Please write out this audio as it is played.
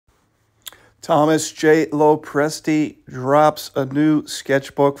Thomas J. Lopresti drops a new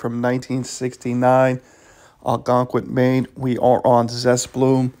sketchbook from 1969, Algonquin, Maine. We are on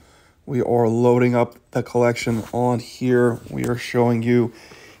Zestbloom. We are loading up the collection on here. We are showing you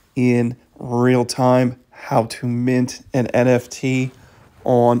in real time how to mint an NFT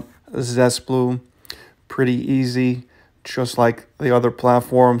on Zestbloom. Pretty easy, just like the other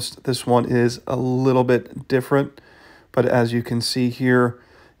platforms. This one is a little bit different, but as you can see here,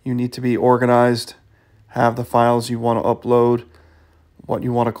 you need to be organized, have the files you want to upload, what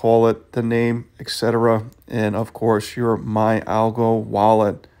you want to call it, the name, etc. And of course, your My Algo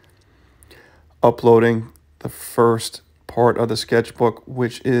wallet. Uploading the first part of the sketchbook,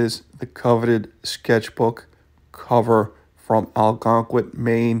 which is the coveted sketchbook cover from Algonquin,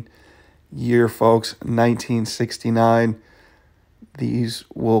 Maine. Year, folks, 1969. These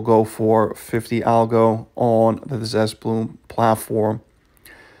will go for 50 algo on the Zestbloom platform.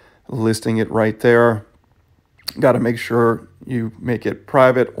 Listing it right there. Got to make sure you make it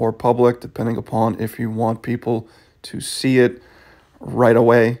private or public, depending upon if you want people to see it right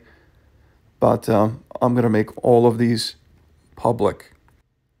away. But I'm going to make all of these public.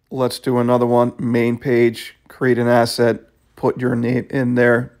 Let's do another one. Main page, create an asset, put your name in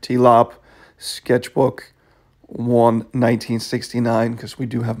there, TLOP, sketchbook 1969, because we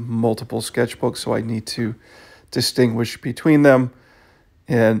do have multiple sketchbooks, so I need to distinguish between them.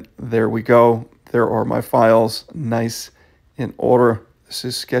 And there we go. There are my files, nice in order. This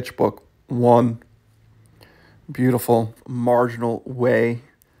is sketchbook 1. Beautiful marginal way.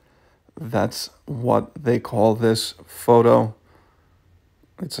 That's what they call this photo.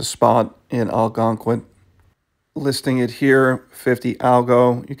 It's a spot in Algonquin. Listing it here, 50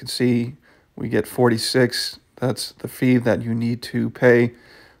 algo. You can see we get 46. That's the fee that you need to pay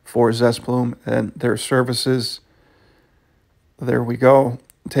for Zestbloom and their services. There we go.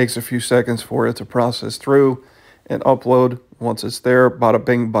 It takes a few seconds for it to process through and upload. Once it's there, bada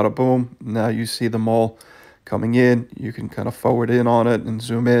bing, bada boom. Now you see them all coming in. You can kind of forward in on it and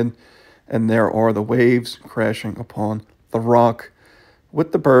zoom in. And there are the waves crashing upon the rock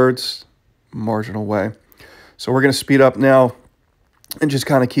with the birds, marginal way. So we're going to speed up now and just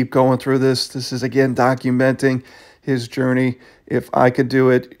kind of keep going through this. This is, again, documenting his journey. If I could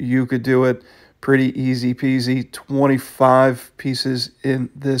do it, you could do it. Pretty easy peasy. 25 pieces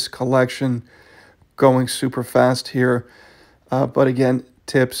in this collection, going super fast here. But again,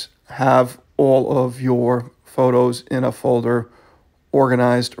 tips: have all of your photos in a folder,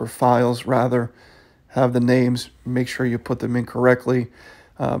 organized, or files rather. Have the names, make sure you put them in correctly.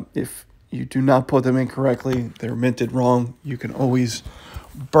 If you do not put them in correctly, they're minted wrong, you can always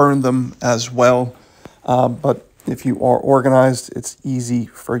burn them as well. But if you are organized, it's easy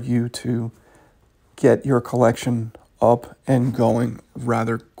for you to get your collection up and going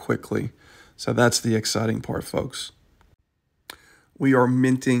rather quickly. So that's the exciting part, folks. We are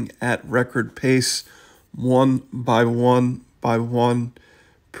minting at record pace, one by one by one.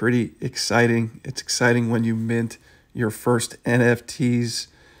 Pretty exciting. It's exciting when you mint your first NFTs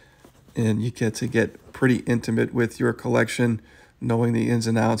and you get pretty intimate with your collection, knowing the ins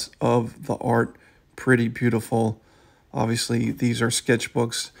and outs of the art. Pretty beautiful. Obviously, these are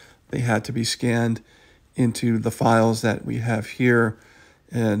sketchbooks. They had to be scanned into the files that we have here,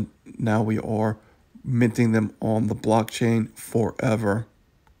 and now we are minting them on the blockchain forever.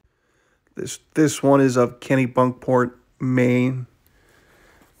 This one is of Kennebunkport, Maine.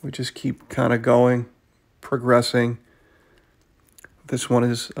 We just keep kind of going, progressing. This one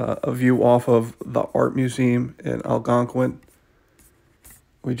is a view off of the Art Museum in Algonquin.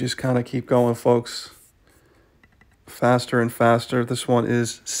 We just kind of keep going, folks. Faster and faster. This one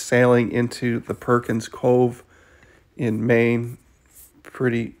is sailing into the Perkins Cove in Maine.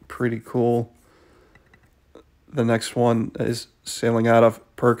 Pretty cool. The next one is sailing out of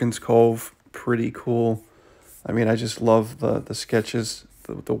Perkins Cove. Pretty cool. I mean, I just love the sketches,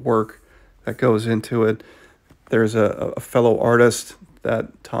 the work that goes into it. There's a fellow artist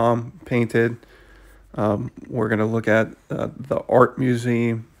that Tom painted. We're going to look at the Art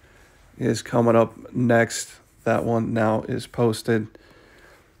Museum is coming up next. That one now is posted.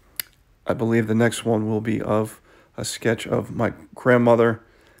 I believe the next one will be of a sketch of my grandmother,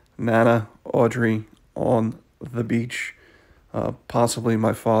 Nana Audrey, on the beach. Possibly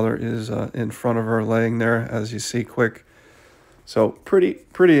my father is in front of her laying there, as you see quick. So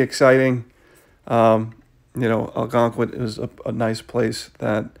pretty exciting. You know, Algonquin is a nice place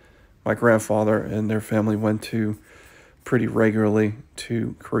that my grandfather and their family went to pretty regularly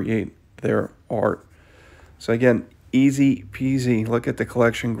to create their art. So again, easy peasy. Look at the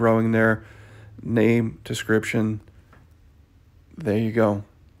collection growing there. Name, description. There you go.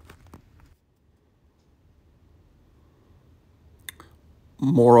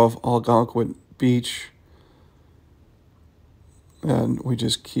 more of Algonquin Beach. And we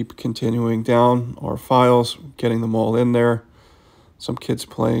just keep continuing down our files, getting them all in there. Some kids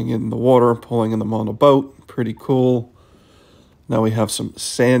playing in the water, pulling them on a boat. Pretty cool. Now we have some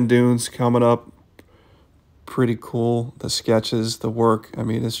sand dunes coming up. Pretty cool. The sketches, the work. I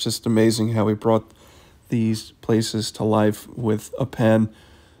mean, it's just amazing how we brought these places to life with a pen.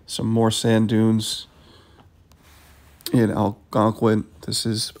 Some more sand dunes in Algonquin. This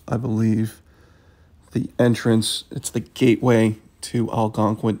is, I believe, the entrance. It's the gateway to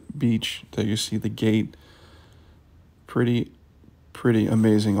Algonquin Beach. There you see the gate. Pretty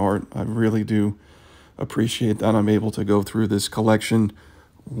amazing art. I really do appreciate that I'm able to go through this collection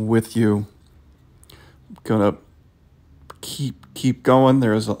with you. Gonna keep going.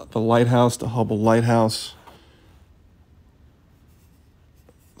 There's the lighthouse, the Hubble Lighthouse.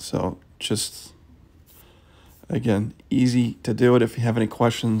 So just, again, easy to do it. If you have any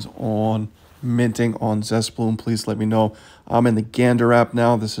questions on minting on Zestbloom, please let me know. I'm in the Gander app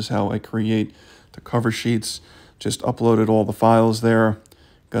now. This is how I create the cover sheets. Just uploaded all the files there.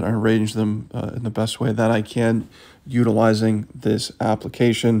 Got to arrange them in the best way that I can, utilizing this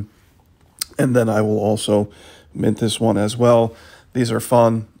application. And then I will also mint this one as well. These are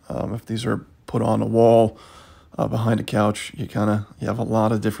fun. If these are put on a wall behind a couch, you have a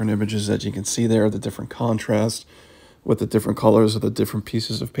lot of different images that you can see there, the different contrast with the different colors of the different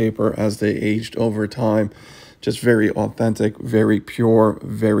pieces of paper as they aged over time. Just very authentic, very pure,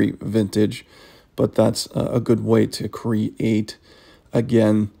 very vintage. But that's a good way to create,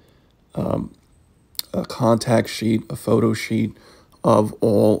 again, a contact sheet, a photo sheet of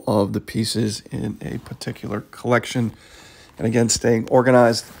all of the pieces in a particular collection. And again, staying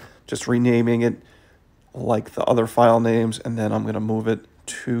organized, just renaming it like the other file names, and then I'm going to move it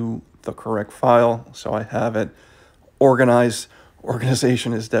to the correct file so I have it organized.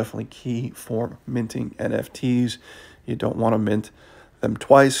 Organization is definitely key for minting NFTs. You don't want to mint them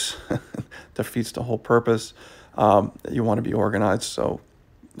twice. Defeats the whole purpose. You want to be organized, so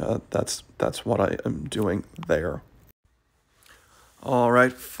that's what I am doing there. All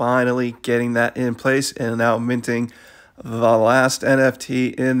right, finally getting that in place and now minting the last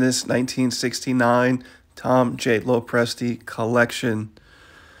NFT in this 1969 Tom J. Lopresti collection.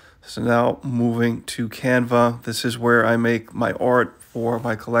 So now moving to Canva. This is where I make my art for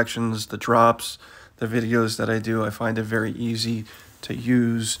my collections, the drops, the videos that I do. I find it very easy to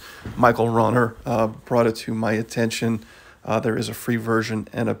use. Michael Runner brought it to my attention. There is a free version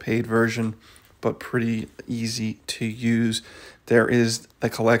and a paid version, but pretty easy to use. There is the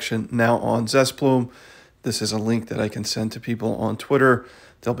collection now on Zestbloom. This is a link that I can send to people on Twitter.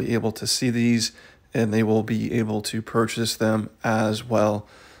 They'll be able to see these and they will be able to purchase them as well.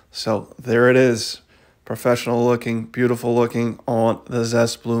 So there it is. Professional looking, beautiful looking on the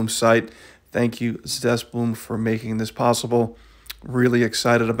Zestbloom site. Thank you, Zestbloom, for making this possible. Really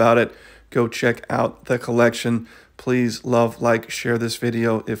excited about it. Go check out the collection. Please love, like, share this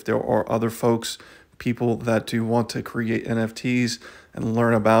video if there are other people that do want to create NFTs and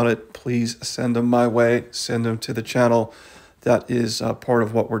learn about it. Please send them my way. Send them to the channel. That is part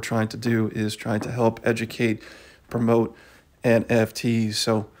of what we're trying to do, is trying to help educate, promote NFTs.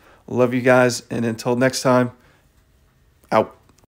 So love you guys, and until next time, out.